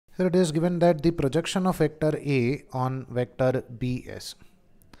Here it is given that the projection of vector A on vector B is.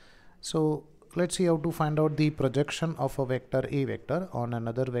 So let's see how to find out the projection of a vector A vector on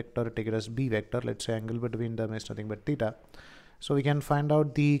another vector taken as B vector. Let's say angle between them is nothing but theta. So we can find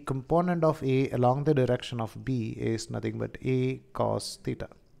out the component of A along the direction of B is nothing but A cos theta.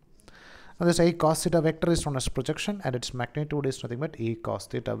 Now this A cos theta vector is known as projection and its magnitude is nothing but A cos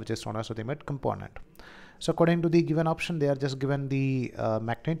theta, which is known as nothing but component. So according to the given option, they are just given the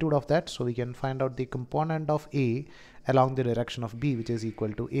magnitude of that. So we can find out the component of A along the direction of B, which is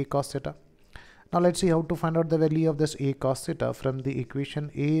equal to A cos theta. Now let's see how to find out the value of this A cos theta from the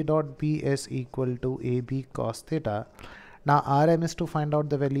equation A dot B is equal to AB cos theta. Now Rm is to find out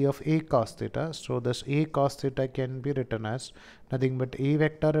the value of A cos theta. So this A cos theta can be written as nothing but A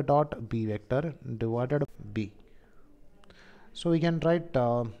vector dot B vector divided by B. So we can write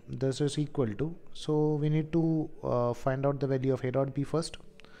this is equal to, so we need to find out the value of A dot B first.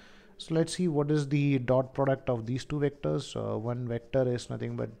 So let's see what is the dot product of these two vectors. One vector is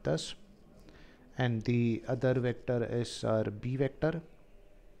nothing but this and the other vector is our B vector,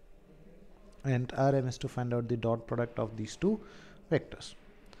 and Rm is to find out the dot product of these two vectors.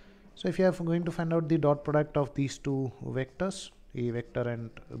 So if you are going to find out the dot product of these two vectors, A vector and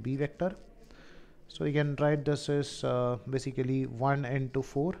B vector, so we can write this is basically 1 into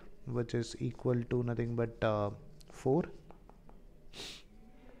 4, which is equal to nothing but 4,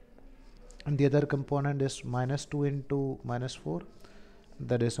 and the other component is minus 2 into minus 4,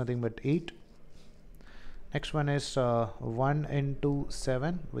 that is nothing but 8. Next one is 1 into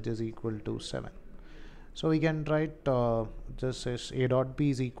 7, which is equal to 7. So we can write this is A dot B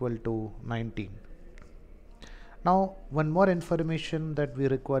is equal to 19. Now one more information that we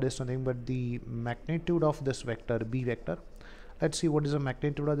require is nothing but the magnitude of this vector B vector. Let's see what is the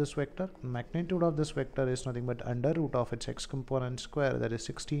magnitude of this vector. Magnitude of this vector is nothing but under root of its x component square, that is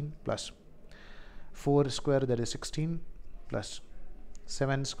 16, plus 4 square, that is 16, plus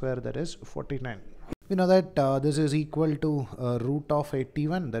 7 square, that is 49. We know that this is equal to root of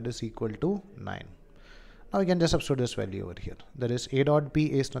 81, that is equal to 9. Now we can just substitute this value over here. That is A dot B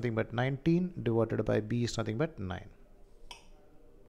is nothing but 19 divided by B is nothing but 9.